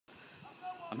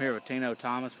I'm here with Tino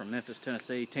Thomas from Memphis,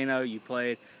 Tennessee. Tino, you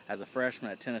played as a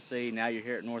freshman at Tennessee. Now you're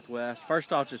here at Northwest.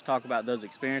 First off, just talk about those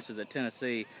experiences at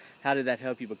Tennessee. How did that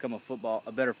help you become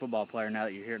a better football player now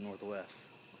that you're here at Northwest?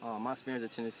 My experience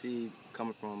at Tennessee,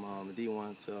 coming from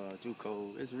D1 to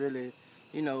JUCO, it's really,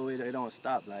 it don't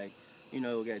stop. Like, we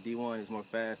got D1 is more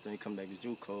fast, and you come back to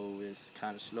JUCO, it's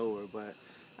kind of slower. But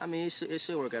I mean, it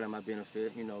should work out in my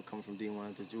benefit. Coming from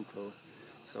D1 to JUCO,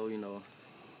 so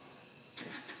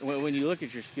When you look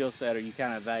at your skill set, or you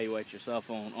kind of evaluate yourself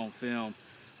on film,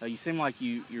 you seem like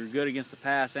you're good against the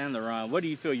pass and the run. What do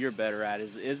you feel you're better at?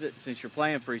 Is it, since you're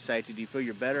playing free safety, do you feel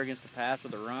you're better against the pass or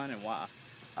the run, and why?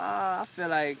 I feel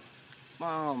like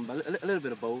a little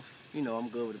bit of both. I'm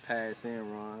good with the pass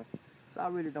and run, so I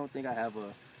really don't think I have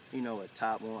a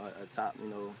top one, a top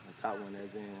one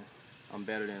as in I'm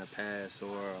better than a pass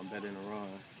or I'm better than a run.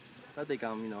 So I think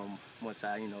I'm more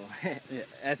tired. Yeah,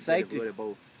 at safety. Good at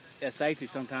both. At safety,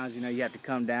 sometimes you have to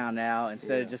come down now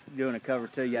instead of just doing a cover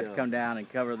two. You have to come down and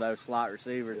cover those slot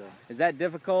receivers. Yeah. Is that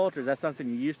difficult, or is that something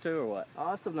you're used to, or what?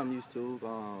 That's something I'm used to.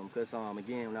 Because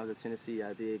again, when I was at Tennessee,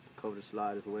 I did cover the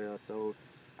slot as well. So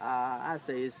I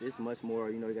say it's much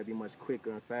more. You gotta be much quicker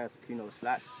and faster.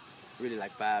 Slots really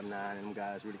like 5'9", and them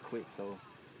guys really quick. So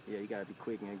yeah, you gotta be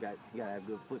quick and you gotta have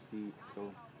good foot speed.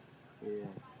 So yeah.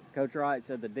 Coach Wright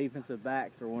said the defensive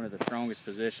backs are one of the strongest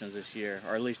positions this year,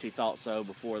 or at least he thought so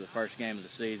before the first game of the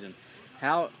season.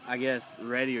 How, I guess,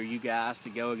 ready are you guys to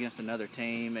go against another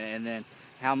team, and then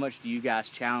how much do you guys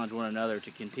challenge one another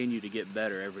to continue to get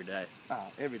better every day?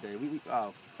 Every day. We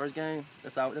first game.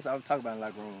 That's all we talk about in the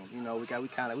locker room. We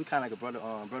kind of like a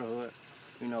brotherhood.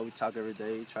 We talk every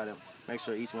day, try to make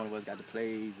sure each one of us got the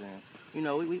plays, and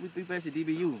we basically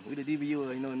DBU. We the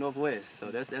DBU, Northwest.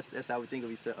 So that's how we think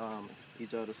of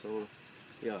each other. So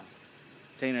yeah.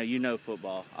 Tino, you know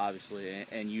football, obviously,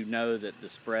 and you know that the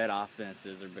spread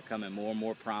offenses are becoming more and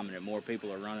more prominent. More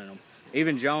people are running them.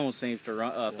 Even Jones seems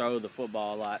to throw the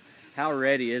football a lot. How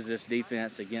ready is this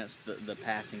defense against the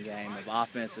passing game of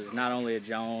offenses, not only at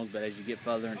Jones, but as you get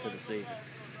further into the season?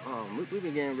 We've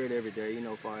been getting ready every day,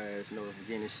 as far as,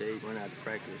 getting in shape, running out to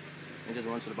practice, and just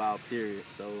run to the ball, period.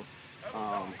 So,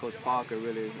 Coach Parker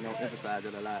really, emphasized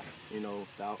it a lot,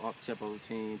 the up-tempo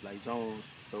teams like Jones.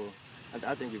 So,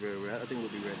 I think we're very ready. I think we'll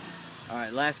be ready. All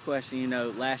right, last question.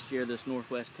 Last year this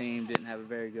Northwest team didn't have a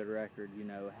very good record.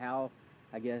 How,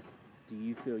 I guess, do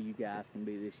you feel you guys can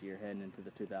be this year heading into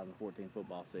the 2014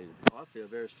 football season? I feel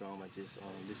very strong like this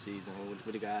season with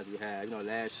the guys we had.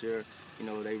 Last year,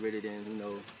 they really didn't,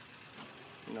 win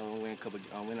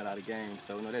a lot of games.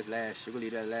 So, that's last year. We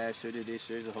leave that last year to this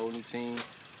year. It's a whole new team,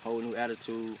 whole new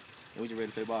attitude, and we just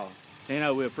ready to play ball.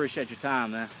 Tino, we appreciate your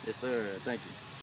time, man. Yes, sir. Thank you.